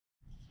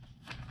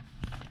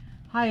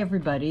Hi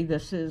everybody,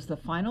 this is the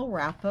final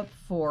wrap-up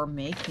for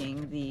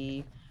making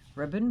the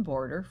ribbon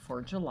border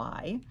for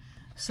July.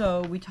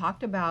 So we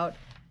talked about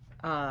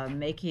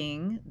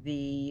making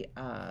the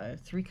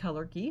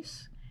 3-color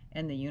geese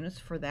and the units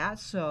for that.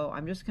 So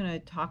I'm just going to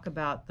talk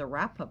about the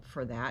wrap-up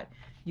for that.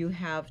 You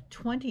have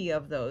 20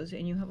 of those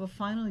and you have a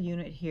final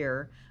unit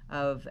here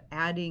of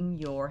adding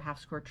your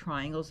half-square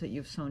triangles that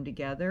you've sewn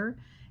together,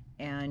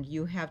 and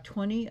you have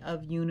 20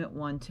 of unit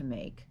 1 to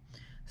make.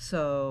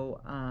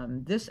 So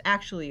this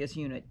actually is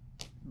unit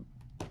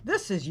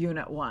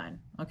 1.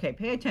 Okay,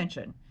 pay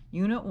attention.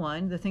 Unit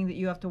 1, the thing that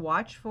you have to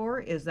watch for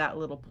is that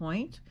little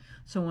point.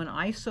 So when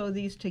I sew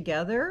these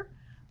together,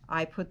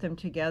 I put them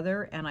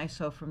together and I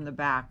sew from the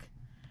back.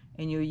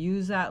 And you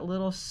use that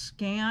little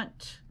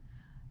scant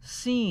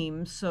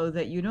seam so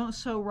that you don't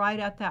sew right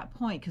at that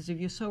point, because if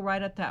you sew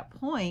right at that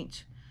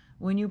point,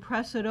 when you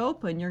press it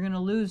open, you're going to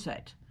lose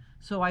it.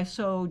 So I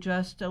sew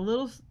just a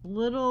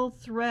little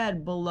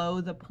thread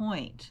below the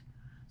point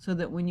so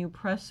that when you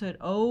press it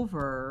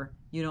over,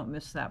 you don't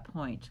miss that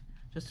point.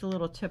 Just a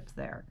little tip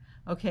there.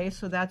 Okay,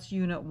 so that's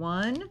unit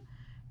 1.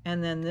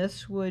 And then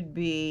this would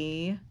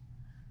be,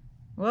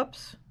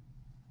 whoops.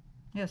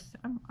 Yes,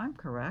 I'm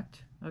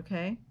correct.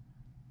 Okay.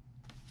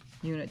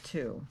 Unit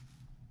 2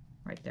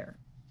 right there.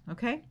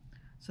 Okay,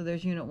 so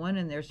there's unit 1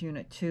 and there's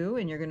unit 2,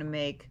 and you're going to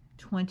make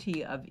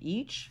 20 of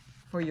each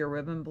for your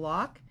ribbon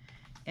block.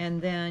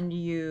 And then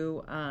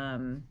you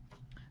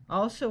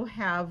also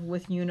have,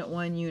 with unit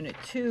 1, unit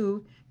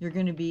 2, you're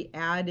going to be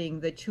adding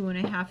the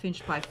 2.5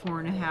 inch by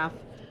 4.5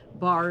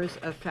 bars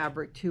of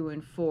fabric 2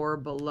 and 4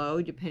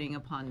 below, depending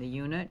upon the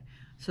unit.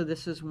 So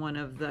this is one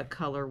of the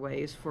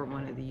colorways for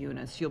one of the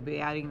units. You'll be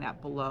adding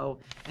that below,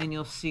 and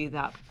you'll see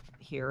that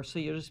here. So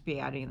you'll just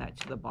be adding that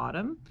to the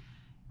bottom.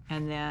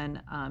 And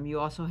then you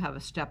also have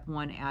a step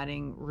 1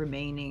 adding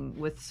remaining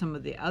with some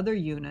of the other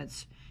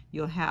units.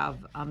 You'll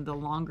have the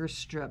longer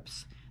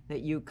strips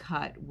that you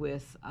cut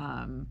with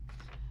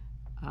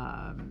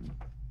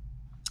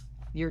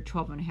your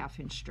 12.5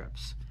 inch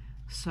strips.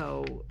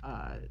 So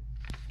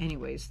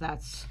anyways,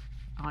 that's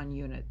on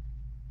unit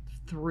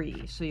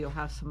 3. So you'll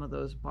have some of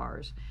those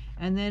bars.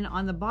 And then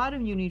on the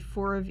bottom, you need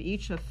 4 of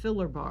each of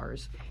filler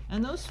bars.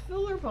 And those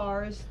filler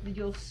bars that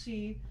you'll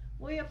see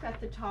way up at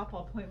the top,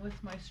 I'll point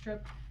with my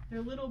strip. They're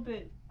a little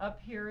bit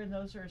up here, and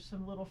those are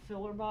some little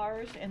filler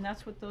bars, and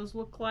that's what those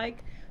look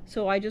like.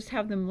 So I just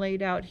have them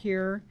laid out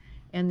here,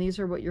 and these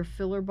are what your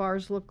filler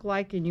bars look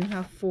like, and you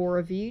have 4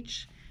 of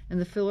each. And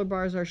the filler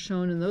bars are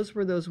shown, and those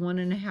were those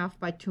 1.5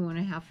 by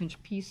 2.5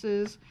 inch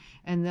pieces,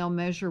 and they'll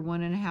measure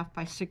 1.5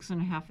 by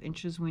 6.5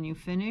 inches when you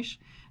finish.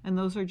 And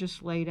those are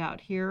just laid out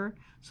here.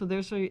 So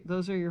those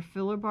are your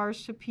filler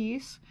bars to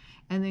piece.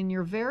 And then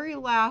your very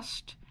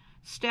last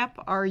step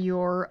are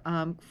your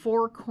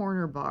 4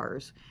 corner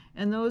bars,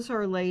 and those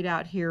are laid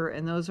out here,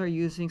 and those are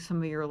using some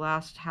of your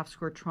last half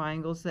square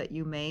triangles that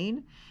you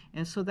made.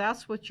 And so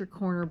that's what your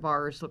corner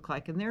bars look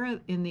like, and they're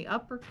in the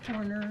upper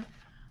corner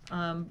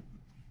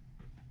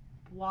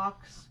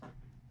blocks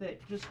that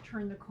just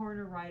turn the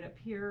corner right up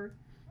here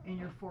in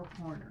your 4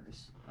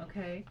 corners.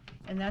 Okay,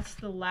 and that's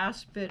the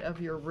last bit of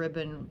your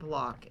ribbon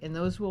block, and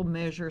those will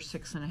measure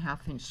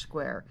 6.5 inch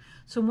square.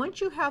 So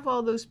once you have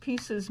all those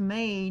pieces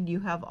made, you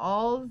have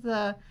all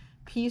the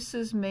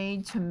pieces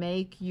made to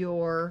make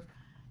your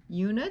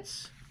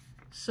units.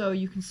 So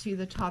you can see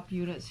the top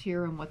units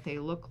here and what they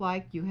look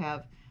like. You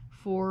have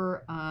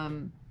 4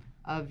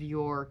 of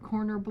your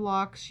corner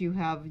blocks. You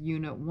have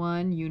unit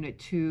 1, unit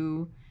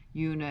 2,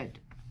 unit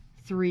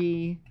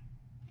 3,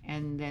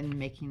 and then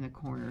making the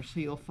corner. So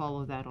you'll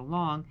follow that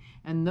along,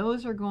 and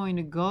those are going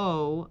to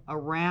go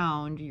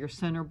around your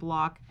center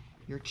block,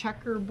 your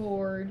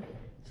checkerboard.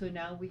 So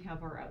now we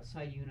have our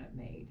outside unit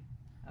made.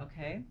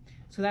 Okay,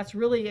 so that's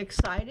really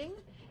exciting.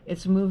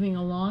 It's moving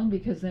along,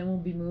 because then we'll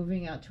be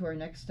moving out to our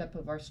next step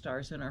of our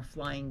stars and our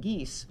flying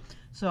geese.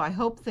 So I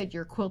hope that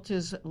your quilt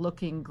is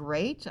looking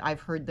great.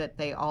 I've heard that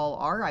they all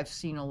are. I've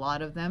seen a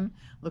lot of them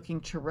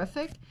looking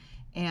terrific.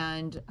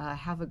 And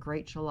have a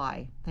great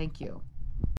July. Thank you.